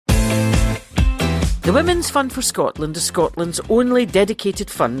The Women's Fund for Scotland is Scotland's only dedicated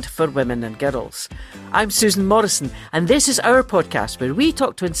fund for women and girls. I'm Susan Morrison, and this is our podcast where we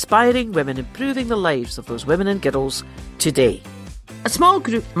talk to inspiring women improving the lives of those women and girls today. A small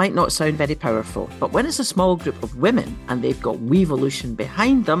group might not sound very powerful, but when it's a small group of women and they've got WEvolution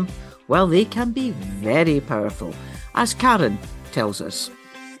behind them, well, they can be very powerful, as Karen tells us.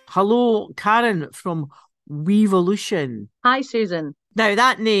 Hello, Karen from WEvolution. Hi, Susan. Now,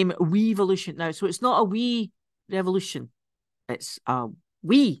 that name, WEvolution, so it's not a wee revolution. It's a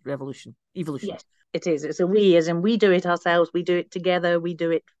we revolution, evolution. Yes, it is. It's a we, as in we do it ourselves. We do it together. We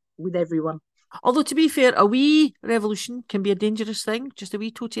do it with everyone. Although, to be fair, a wee revolution can be a dangerous thing. Just a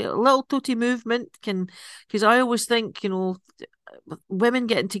little toty movement can, because I always think, women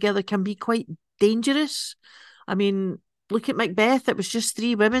getting together can be quite dangerous. I mean, look at Macbeth. It was just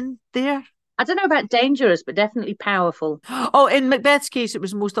 3 women there. I don't know about dangerous, but definitely powerful. Oh, in Macbeth's case, it was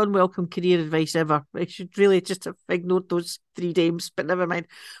the most unwelcome career advice ever. I should really just have ignored those 3 dames, but never mind.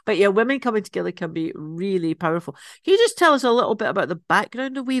 But yeah, women coming together can be really powerful. Can you just tell us a little bit about the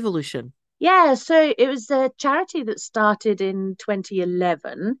background of WEvolution? Yeah, so it was a charity that started in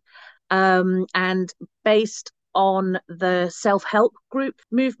 2011 and based on the self-help group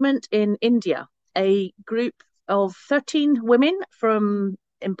movement in India. A group of 13 women from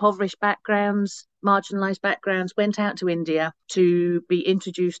impoverished backgrounds, marginalised backgrounds, went out to India to be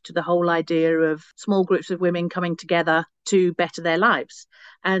introduced to the whole idea of small groups of women coming together to better their lives.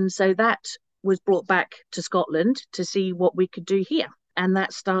 And so that was brought back to Scotland to see what we could do here. And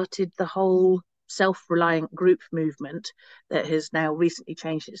that started the whole self-reliant group movement that has now recently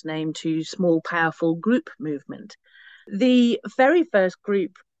changed its name to Small Powerful Group Movement. The very first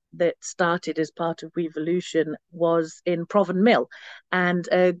group that started as part of WEvolution was in Provan Mill, and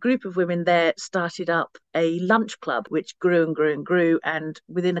a group of women there started up a lunch club which grew and grew and grew, and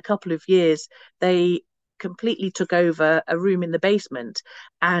within a couple of years they completely took over a room in the basement,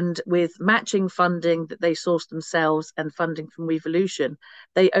 and with matching funding that they sourced themselves and funding from WEvolution,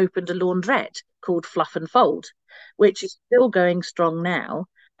 they opened a laundrette called Fluff and Fold, which is still going strong now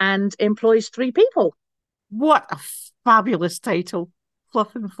and employs 3 people. What a fabulous title.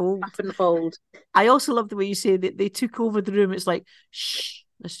 Fluff and Fold. Fluff and Fold. I also love the way you say that they took over the room. It's like, shh,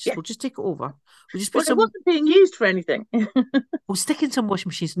 we'll just take it over. We'll just put it wasn't being used for anything. We'll stick in some washing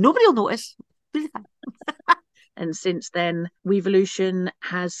machines. Nobody will notice. Really fine. And since then, WEvolution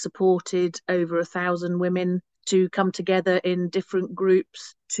has supported over 1,000 women to come together in different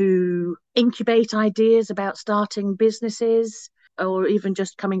groups to incubate ideas about starting businesses, or even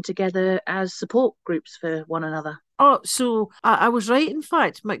just coming together as support groups for one another. Oh, so I was right, in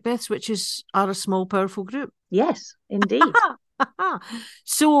fact. Macbeth's witches are a small, powerful group. Yes, indeed.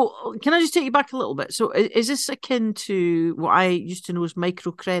 So can I just take you back a little bit? So is this akin to what I used to know as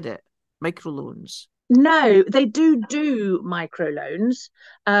microcredit, microloans? No, they do microloans,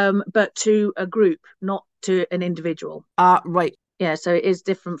 but to a group, not to an individual. Right. Yeah, so it is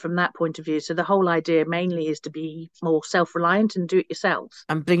different from that point of view. So the whole idea mainly is to be more self-reliant and do it yourselves.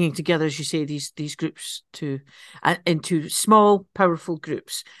 And bringing together, as you say, these groups into small, powerful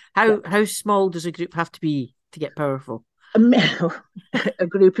groups. How small does a group have to be to get powerful? A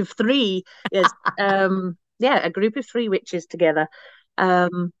group of 3 is, a group of 3 witches together.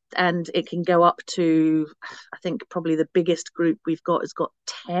 And it can go up to, I think probably the biggest group we've got has got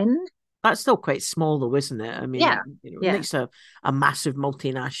 10. That's still quite small, though, isn't it? I mean, it makes a massive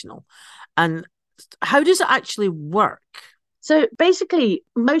multinational. And how does it actually work? So basically,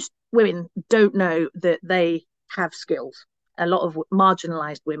 most women don't know that they have skills. A lot of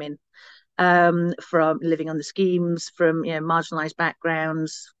marginalised women, from living on the schemes, from marginalised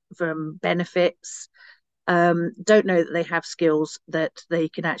backgrounds, from benefits, don't know that they have skills that they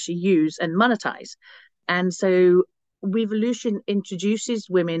can actually use and monetize. And so WEvolution introduces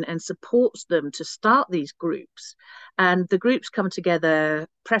women and supports them to start these groups. And the groups come together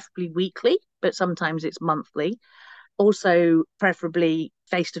preferably weekly, but sometimes it's monthly. Also, preferably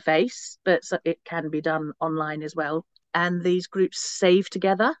face-to-face, but it can be done online as well. And these groups save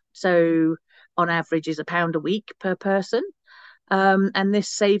together. So on average is £1 a week per person. And this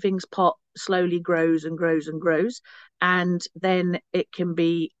savings pot slowly grows and grows and grows. And then it can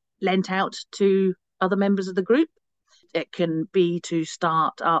be lent out to other members of the group. It can be to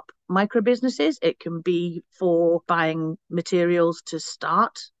start up micro businesses. It can be for buying materials to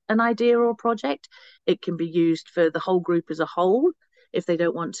start an idea or project. It can be used for the whole group as a whole if they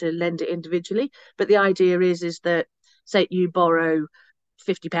don't want to lend it individually. But the idea is that, say you borrow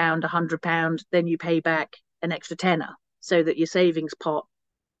 £50, £100, then you pay back an extra tenner so that your savings pot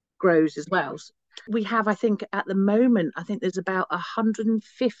grows as well. We have, I think, at the moment, I think there's about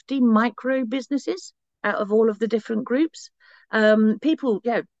 150 micro businesses out of all of the different groups. People,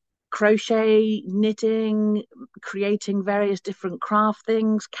 crochet, knitting, creating various different craft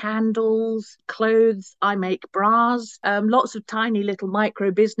things, candles, clothes. I make bras. Lots of tiny little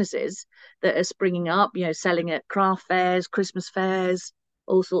micro businesses that are springing up, selling at craft fairs, Christmas fairs,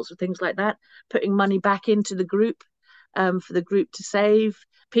 all sorts of things like that, putting money back into the group for the group to save.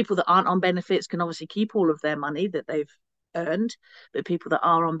 People that aren't on benefits can obviously keep all of their money that they've earned, but people that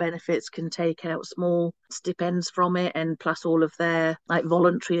are on benefits can take out small stipends from it, and plus all of their like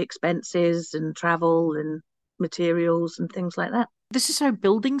voluntary expenses and travel and materials and things like that. This is how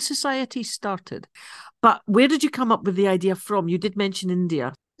building society started. But where did you come up with the idea from? You did mention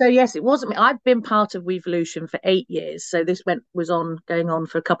India. So yes, it wasn't me. I've been part of WEvolution for 8 years. So this was going on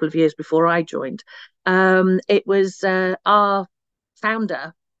for a couple of years before I joined. It was our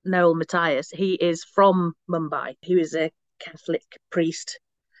founder, Noel Matthias. He is from Mumbai. He was a Catholic priest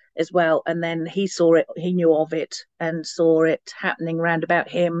as well. And then he saw it, he knew of it and saw it happening round about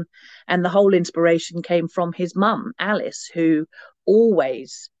him. And the whole inspiration came from his mum, Alice, who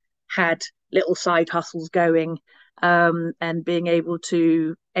always had little side hustles going, and being able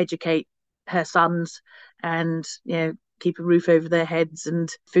to educate her sons and, keep a roof over their heads and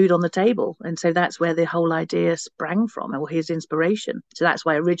food on the table. And so that's where the whole idea sprang from, or his inspiration. So that's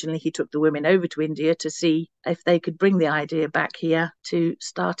why originally he took the women over to India to see if they could bring the idea back here to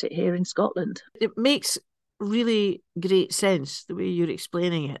start it here in Scotland. It makes really great sense the way you're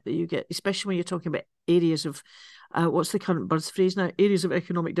explaining it, that you get, especially when you're talking about areas of what's the current buzz phrase now? Areas of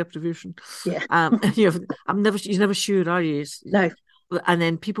economic deprivation. Yeah. You're never sure, are you? No. And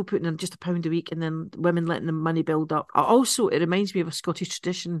then people putting in just £1 a week, and then women letting the money build up. Also, it reminds me of a Scottish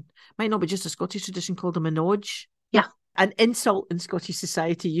tradition. Might not be just a Scottish tradition, called a menage. Yeah. An insult in Scottish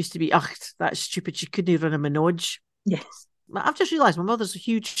society used to be, that's stupid, you couldn't run a menage. Yes. I've just realised my mother's a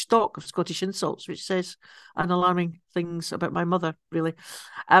huge stock of Scottish insults, which says alarming things about my mother, really.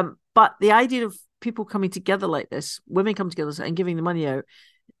 But the idea of people coming together like this, women come together and giving the money out,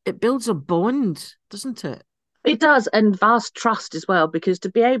 it builds a bond, doesn't it? It does, and vast trust as well, because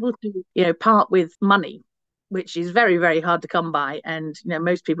to be able to, part with money, which is very, very hard to come by, and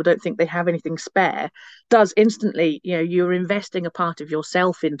most people don't think they have anything spare, does instantly, you're investing a part of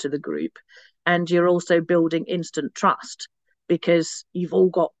yourself into the group, and you're also building instant trust because you've all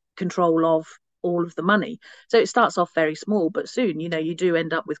got control of all of the money. So it starts off very small, but soon, you do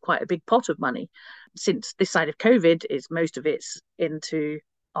end up with quite a big pot of money. Since this side of COVID, most of it's into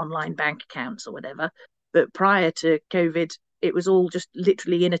online bank accounts or whatever. But prior to COVID, it was all just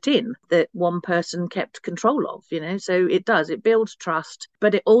literally in a tin that one person kept control of, So it builds trust,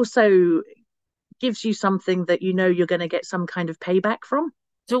 but it also gives you something that you're going to get some kind of payback from.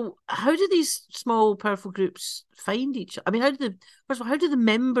 So how do these small, powerful groups find each other? I mean, how do the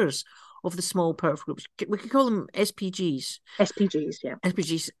members of the small, powerful groups, we could call them SPGs. SPGs, yeah.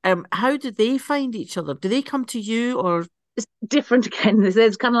 SPGs. How do they find each other? Do they come to you, or? It's different again.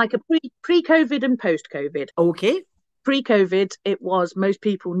 There's kind of like a pre-COVID and post-COVID. Okay. Pre-COVID, it was most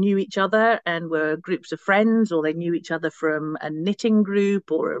people knew each other and were groups of friends, or they knew each other from a knitting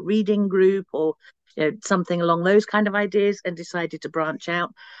group or a reading group, or something along those kind of ideas, and decided to branch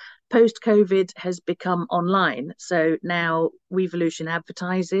out. Post-COVID has become online. So now WEvolution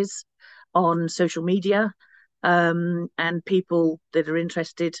advertises on social media, and people that are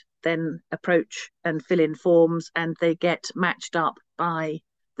interested then approach and fill in forms, and they get matched up by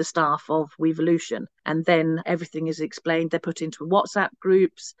the staff of WEvolution, and then everything is explained. They're put into WhatsApp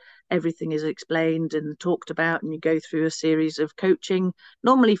groups, everything is explained and talked about, and you go through a series of coaching,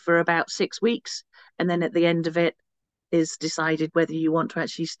 normally for about 6 weeks, and then at the end of it is decided whether you want to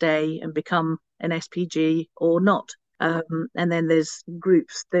actually stay and become an SPG or not. And then there's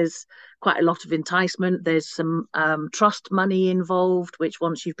groups, there's quite a lot of enticement, there's some trust money involved, which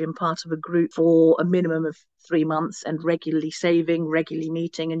once you've been part of a group for a minimum of 3 months and regularly saving, regularly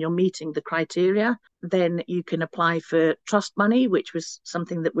meeting, and you're meeting the criteria, then you can apply for trust money, which was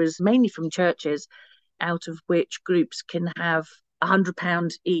something that was mainly from churches, out of which groups can have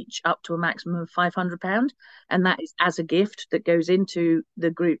 £100 each up to a maximum of £500, and that is as a gift that goes into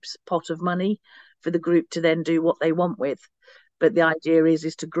the group's pot of money for the group to then do what they want with. But the idea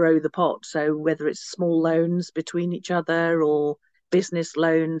is to grow the pot, so whether it's small loans between each other or business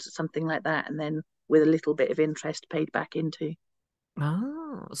loans, something like that, and then with a little bit of interest paid back into.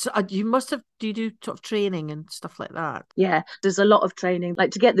 So you must have, do you do sort of training and stuff like that? Yeah, there's a lot of training,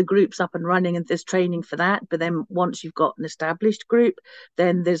 like to get the groups up and running, and there's training for that. But then once you've got an established group,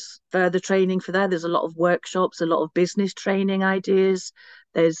 then there's further training for that. There's a lot of workshops, a lot of business training ideas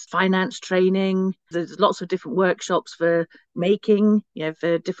There's finance training. There's lots of different workshops for making,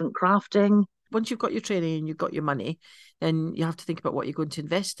 for different crafting. Once you've got your training and you've got your money, then you have to think about what you're going to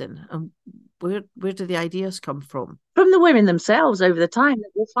invest in. And where do the ideas come from? From the women themselves over the time,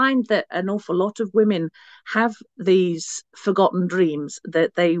 we'll find that an awful lot of women have these forgotten dreams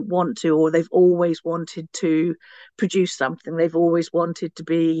that they want to, or they've always wanted to produce something. They've always wanted to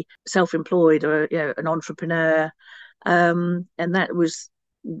be self-employed or an entrepreneur. And that was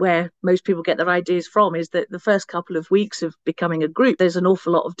where most people get their ideas from, is that the first couple of weeks of becoming a group, there's an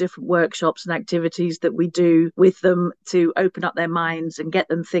awful lot of different workshops and activities that we do with them to open up their minds and get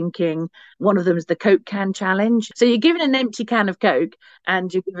them thinking. One of them is the Coke can challenge. So you're given an empty can of Coke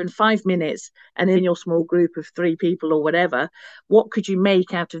and you're given 5 minutes, and in your small group of 3 people or whatever, what could you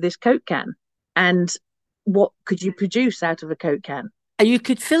make out of this Coke can? And what could you produce out of a Coke can? You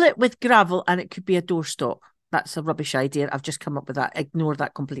could fill it with gravel and it could be a doorstop. That's a rubbish idea. I've just come up with that. Ignore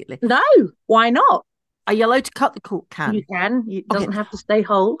that completely. No, why not? Are you allowed to cut the Coke can? You can. It doesn't have to stay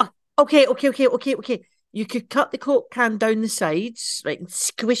whole. Okay. You could cut the Coke can down the sides, right, and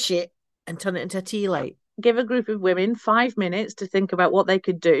squish it and turn it into a tea light. Give a group of women 5 minutes to think about what they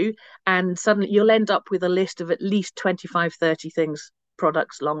could do, and suddenly you'll end up with a list of at least 25, 30 things,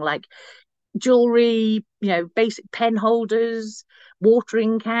 products long, like jewelry, basic pen holders,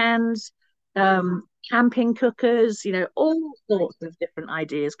 watering cans, camping cookers, all sorts of different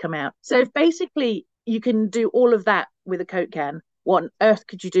ideas come out. So basically you can do all of that with a Coke can. What on earth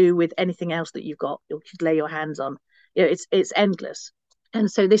could you do with anything else that you've got, you could lay your hands on? It's endless. And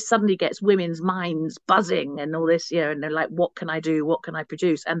so this suddenly gets women's minds buzzing and all this, and they're like, what can I do? What can I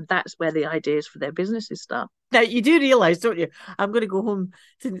produce? And that's where the ideas for their businesses start. Now, you do realise, don't you? I'm going to go home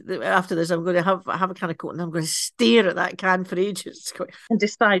after this. I'm going to have a can of Coke and I'm going to stare at that can for ages. And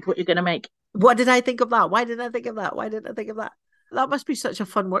decide what you're going to make. What did I think of that? Why did I think of that? Why did I think of that? That must be such a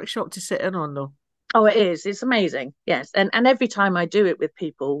fun workshop to sit in on, though. Oh, it is. It's amazing. Yes. And every time I do it with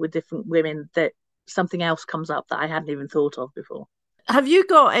people, with different women, that something else comes up that I hadn't even thought of before. Have you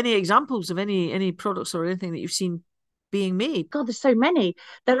got any examples of any products or anything that you've seen being made? God, there's so many.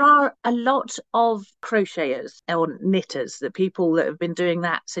 There are a lot of crocheters or knitters, that people that have been doing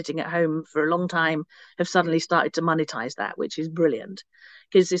that sitting at home for a long time have suddenly started to monetize that, which is brilliant,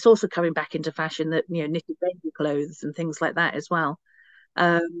 because it's also coming back into fashion, that knitted baby clothes and things like that as well.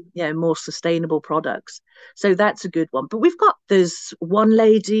 More sustainable products. So that's a good one. But there's one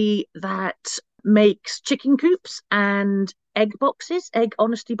lady that makes chicken coops and egg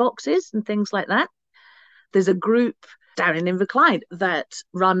honesty boxes and things like that. There's a group down in Inverclyde that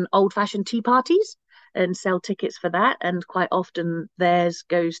run old-fashioned tea parties and sell tickets for that, and quite often theirs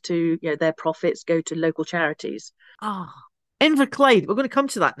goes to, their profits go to local charities. Inverclyde, we're going to come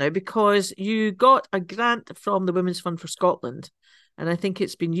to that now, because you got a grant from the Women's Fund for Scotland, and I think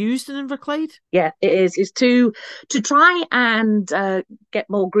it's been used in Inverclyde. Yeah, it is. It's to try and get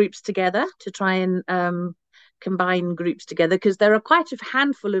more groups together, to try and combine groups together, because there are quite a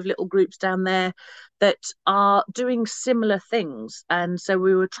handful of little groups down there that are doing similar things, and so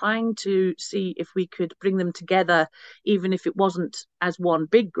we were trying to see if we could bring them together, even if it wasn't as one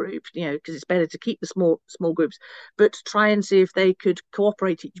big group, because it's better to keep the small groups, but try and see if they could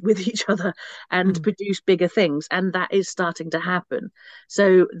cooperate with each other and produce bigger things. And that is starting to happen.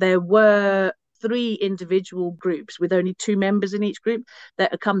 So there were 3 individual groups with only 2 members in each group that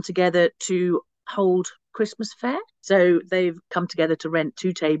have come together to hold Christmas fair. So they've come together to rent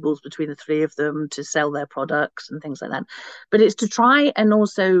 2 tables between the 3 of them to sell their products and things like that. But it's to try and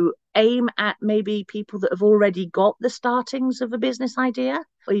also aim at maybe people that have already got the startings of a business idea,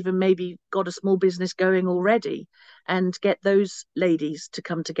 or even maybe got a small business going already, and get those ladies to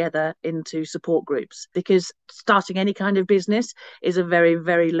come together into support groups, because starting any kind of business is a very,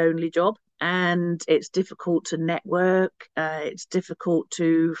 very lonely job. And it's difficult to network. It's difficult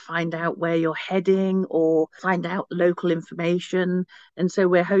to find out where you're heading or find out local information. And so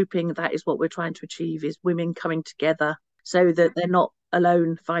we're hoping that is what we're trying to achieve, is women coming together so that they're not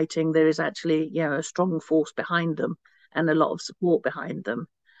alone fighting. There is actually, a strong force behind them and a lot of support behind them.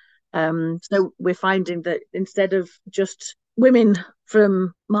 So we're finding that instead of just women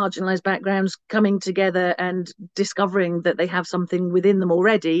from marginalised backgrounds coming together and discovering that they have something within them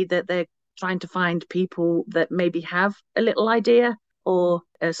already, that they're trying to find people that maybe have a little idea or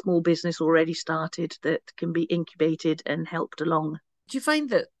a small business already started that can be incubated and helped along. Do you find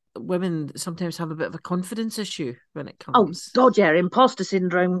that women sometimes have a bit of a confidence issue when it comes? Oh, God, yeah, imposter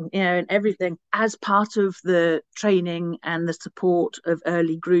syndrome, and everything. As part of the training and the support of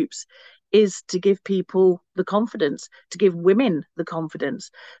early groups is to give people the confidence, to give women the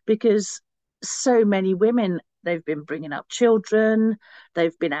confidence, because so many women they've been bringing up children,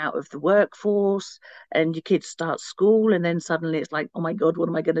 they've been out of the workforce, and your kids start school, and then suddenly it's like, oh my God, what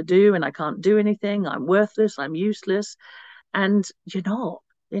am I going to do? And I can't do anything. I'm worthless. I'm useless. And you're not.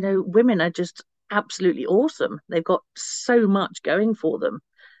 Women are just absolutely awesome. They've got so much going for them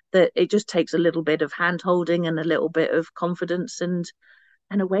that it just takes a little bit of hand holding and a little bit of confidence, and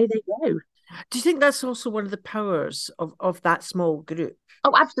away they go. Do you think that's also one of the powers of that small group?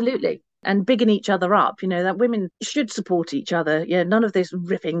 Oh, absolutely. And bigging each other up, that women should support each other. Yeah, none of this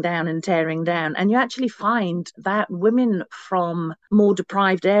ripping down and tearing down. And you actually find that women from more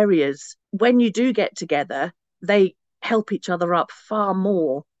deprived areas, when you do get together, they help each other up far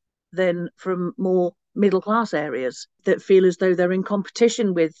more than from more middle class areas that feel as though they're in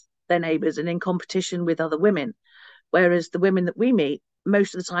competition with their neighbours and in competition with other women. Whereas the women that we meet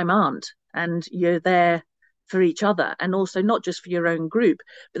most of the time aren't. And you're there for each other, and also not just for your own group,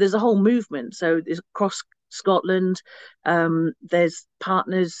 but there's a whole movement. So there's across Scotland, there's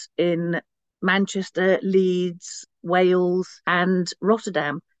partners in Manchester, Leeds, Wales, and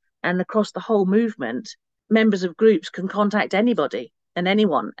Rotterdam. And across the whole movement, members of groups can contact anybody and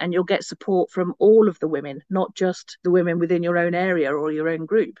anyone, and you'll get support from all of the women, not just the women within your own area or your own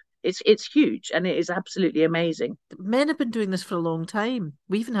group. It's huge, and it is absolutely amazing. Men have been doing this for a long time.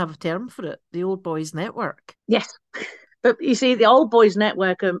 We even have a term for it, the Old Boys Network. Yes, but you see, the Old Boys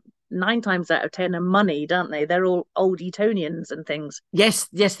Network are 9 times out of 10 are moneyed, aren't they? They're all old Etonians and things. Yes,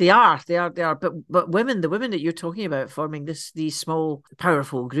 they are. But women, the women that you're talking about, forming these small,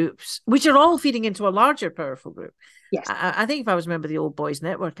 powerful groups, which are all feeding into a larger, powerful group. Yes. I think if I was a member of the Old Boys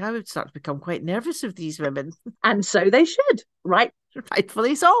Network, I would start to become quite nervous of these women. And so they should, right?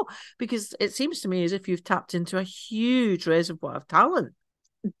 Rightfully so, because it seems to me as if you've tapped into a huge reservoir of talent.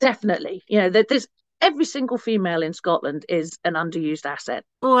 Definitely. There's every single female in Scotland is an underused asset.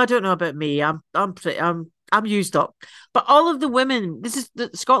 Oh, I don't know about me. I'm used up. But all of the women,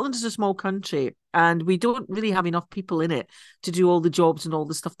 Scotland is a small country, and we don't really have enough people in it to do all the jobs and all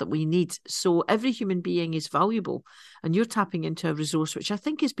the stuff that we need. So every human being is valuable, and you're tapping into a resource which I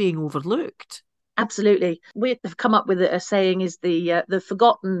think is being overlooked. Absolutely. We have come up with a saying is the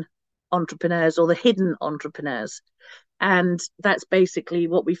forgotten entrepreneurs or the hidden entrepreneurs. And that's basically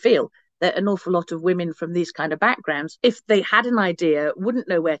what we feel. That an awful lot of women from these kind of backgrounds, if they had an idea, wouldn't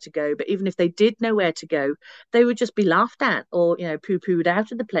know where to go. But even if they did know where to go, they would just be laughed at or, poo-pooed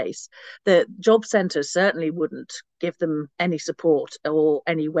out of the place. The job centres certainly wouldn't give them any support or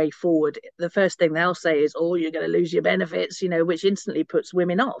any way forward. The first thing they'll say is, oh, you're going to lose your benefits, which instantly puts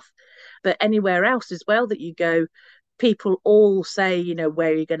women off. But anywhere else as well that you go, people all say, where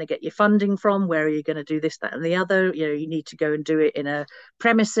are you going to get your funding from? Where are you going to do this, that, and the other? You need to go and do it in a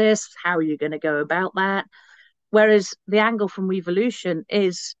premises. How are you going to go about that? Whereas the angle from WEvolution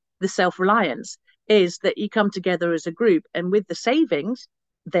is the self-reliance, is that you come together as a group, and with the savings,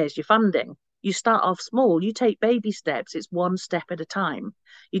 there's your funding. You start off small, you take baby steps. It's one step at a time.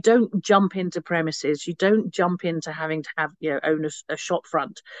 You don't jump into premises. You don't jump into having to have, own a shop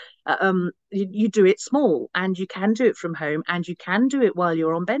front. You do it small, and you can do it from home, and you can do it while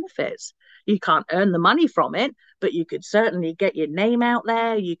you're on benefits. You can't earn the money from it, but you could certainly get your name out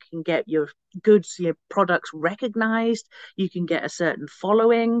there. You can get your goods, your products recognized. You can get a certain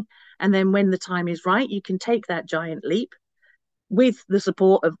following. And then when the time is right, you can take that giant leap with the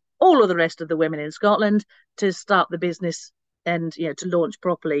support of all of the rest of the women in Scotland to start the business and, to launch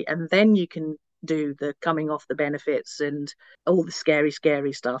properly. And then you can do the coming off the benefits and all the scary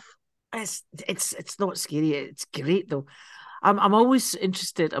stuff. It's not scary. It's great though. I'm always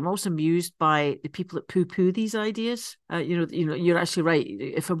interested. I'm also amused by the people that poo-poo these ideas. You're actually right.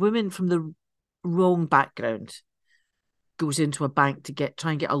 If a woman from the wrong background goes into a bank to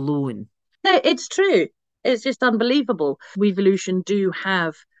try and get a loan, no, it's true. It's just unbelievable. WEvolution do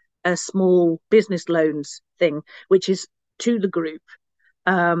have a small business loans thing, which is to the group.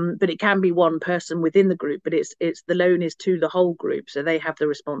 But it can be one person within the group, but it's the loan is to the whole group. So they have the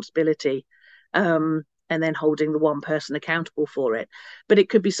responsibility, and then holding the one person accountable for it. But it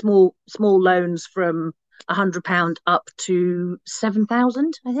could be small loans from £100 up to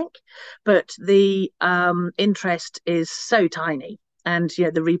 7,000, I think. But the interest is so tiny. And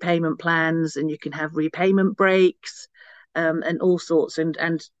the repayment plans, and you can have repayment breaks, and all sorts,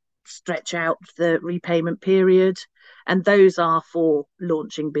 and stretch out the repayment period. And those are for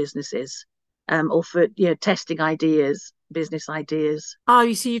launching businesses, or for testing ideas, business ideas. Oh,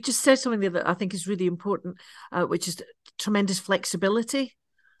 you see, you just said something there that I think is really important, which is tremendous flexibility.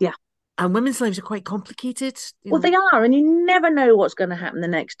 Yeah. And women's lives are quite complicated, you Well, know. they are, and you never know what's going to happen the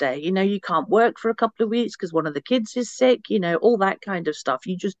next day. You can't work for a couple of weeks because one of the kids is sick, all that kind of stuff.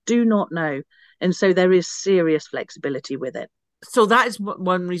 You just do not know. And so there is serious flexibility with it. So that is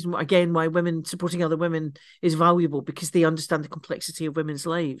one reason, again, why women supporting other women is valuable, because they understand the complexity of women's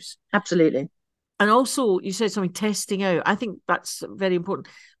lives. Absolutely. And also, you said something, testing out. I think that's very important,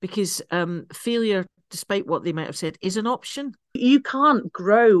 because failure, despite what they might have said, is an option. You can't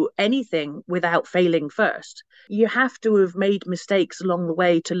grow anything without failing first. You have to have made mistakes along the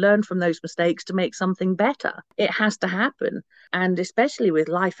way to learn from those mistakes to make something better. It has to happen. And especially with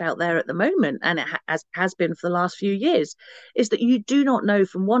life out there at the moment, and it has been for the last few years, is that you do not know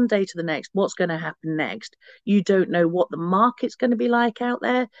from one day to the next what's going to happen next. You don't know what the market's going to be like out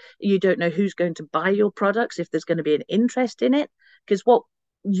there. You don't know who's going to buy your products, if there's going to be an interest in it. Because what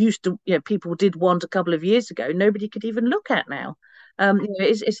used to, people did want a couple of years ago, nobody could even look at now.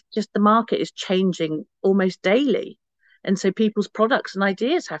 It's just the market is changing almost daily, and so people's products and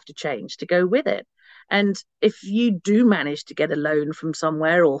ideas have to change to go with it. And if you do manage to get a loan from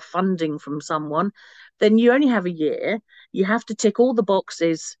somewhere or funding from someone, then you only have a year. You have to tick all the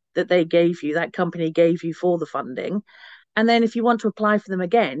boxes that that company gave you for the funding. And then if you want to apply for them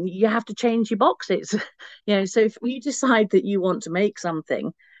again, you have to change your boxes. So if you decide that you want to make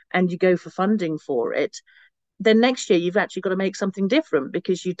something and you go for funding for it, then next year you've actually got to make something different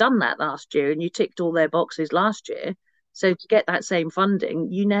because you've done that last year and you ticked all their boxes last year. So to get that same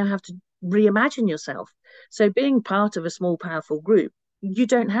funding, you now have to reimagine yourself. So being part of a small, powerful group, you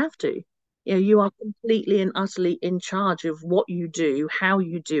don't have to. You are completely and utterly in charge of what you do, how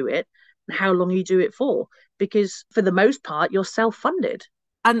you do it, and how long you do it for. Because for the most part, you're self-funded.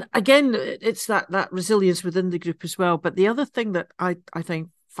 And again, it's that resilience within the group as well. But the other thing that I think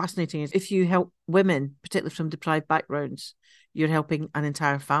fascinating is, if you help women, particularly from deprived backgrounds, you're helping an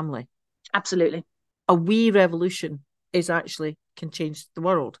entire family. Absolutely. A WEvolution can change the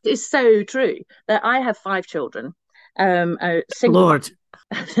world. It's so true that I have 5 children, a single Lord.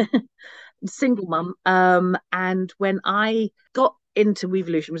 single mum. And when I got into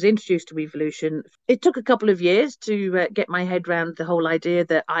WEvolution, was introduced to WEvolution, it took a couple of years to get my head around the whole idea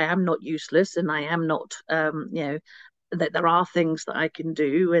that I am not useless and I am not, that there are things that I can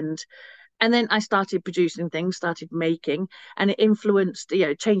do. And then I started producing things, started making, and it influenced,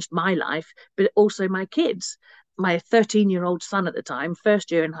 changed my life, but also my kids. My 13-year-old son at the time,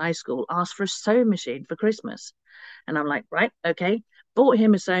 first year in high school, asked for a sewing machine for Christmas. And I'm like, right, okay. Bought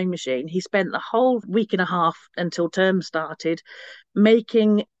him a sewing machine. He spent the whole week and a half until term started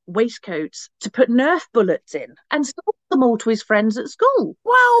making waistcoats to put Nerf bullets in and sold them all to his friends at school.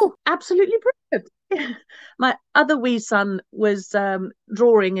 Wow. Absolutely brilliant. My other wee son was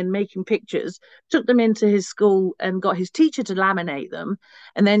drawing and making pictures, took them into his school and got his teacher to laminate them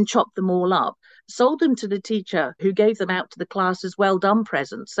and then chopped them all up, sold them to the teacher who gave them out to the class as well done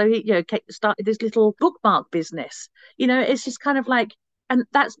presents. So he started this little bookmark business. It's just kind of like, and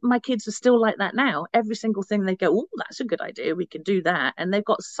that's, my kids are still like that now. Every single thing they go, oh, that's a good idea, we can do that. And they've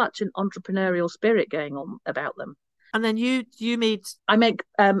got such an entrepreneurial spirit going on about them. And then I make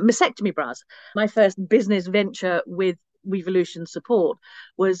mastectomy bras. My first business venture with WEvolution support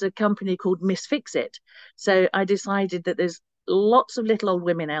was a company called Miss Fix It. So I decided that there's lots of little old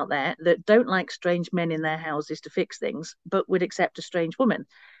women out there that don't like strange men in their houses to fix things, but would accept a strange woman.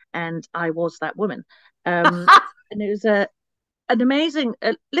 And I was that woman. And it was an amazing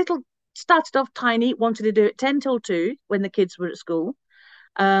little, started off tiny, wanted to do it 10 till 2 when the kids were at school.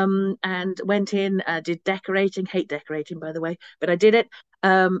 And went in, did decorating, hate decorating, by the way, but I did it.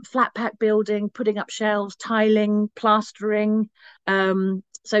 Flat pack building, putting up shelves, tiling, plastering. So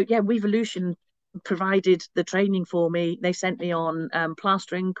yeah, WEvolution provided the training for me. They sent me on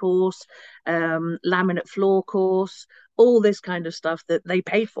plastering course, laminate floor course, all this kind of stuff that they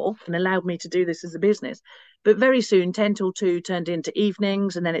paid for and allowed me to do this as a business. But very soon, 10 till 2 turned into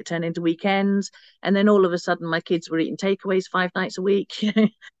evenings, and then it turned into weekends. And then all of a sudden, my kids were eating takeaways 5 nights a week.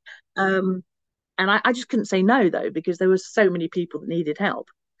 And I just couldn't say no, though, because there were so many people that needed help.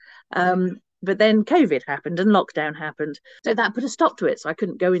 But then COVID happened and lockdown happened. So that put a stop to it. So I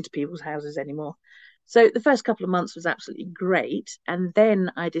couldn't go into people's houses anymore. So the first couple of months was absolutely great. And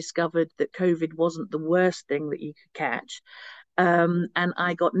then I discovered that COVID wasn't the worst thing that you could catch. And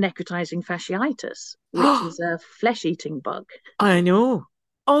I got necrotizing fasciitis, which is a flesh-eating bug. I know.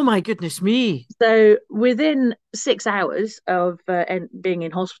 Oh my goodness me. So within 6 hours of being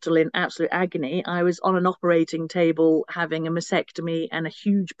in hospital in absolute agony, I was on an operating table having a mastectomy and a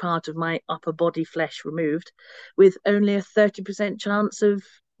huge part of my upper body flesh removed, with only a 30% chance of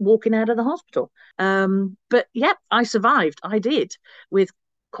walking out of the hospital. But yeah, I survived. I did, with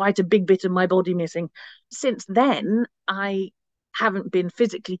quite a big bit of my body missing. Since then, I haven't been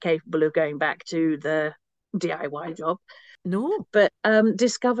physically capable of going back to the DIY job. No. But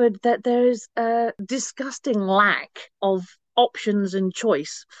discovered that there's a disgusting lack of options and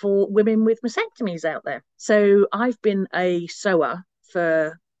choice for women with mastectomies out there. So I've been a sewer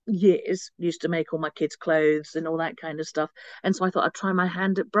for years, used to make all my kids' clothes and all that kind of stuff. And so I thought I'd try my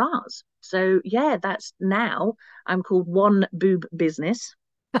hand at bras. So yeah, that's now I'm called One Boob Business.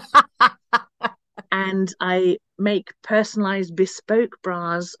 And I make personalized bespoke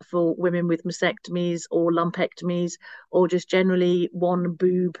bras for women with mastectomies or lumpectomies, or just generally one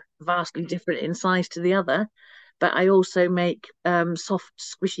boob vastly different in size to the other. But I also make soft,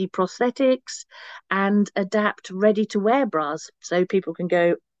 squishy prosthetics and adapt ready-to-wear bras. So people can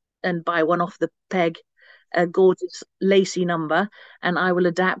go and buy one off the peg, a gorgeous lacy number, and I will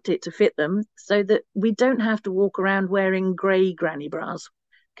adapt it to fit them so that we don't have to walk around wearing grey granny bras,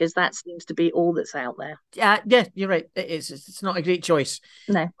 because that seems to be all that's out there. Yeah, you're right. It is. It's not a great choice.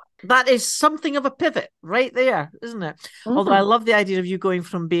 No. That is something of a pivot right there, isn't it? Mm-hmm. Although I love the idea of you going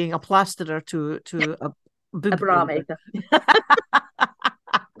from being a plasterer to a boob bra maker.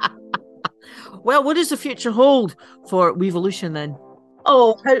 Well, what does the future hold for WEvolution then?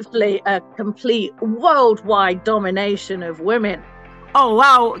 Oh, hopefully a complete worldwide domination of women. Oh,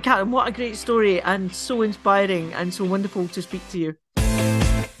 wow, Caitlin, what a great story, and so inspiring and so wonderful to speak to you.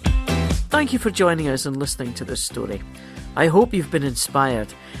 Thank you for joining us and listening to this story. I hope you've been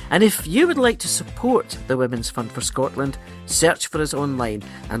inspired. And if you would like to support the Women's Fund for Scotland, search for us online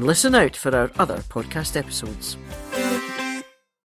and listen out for our other podcast episodes.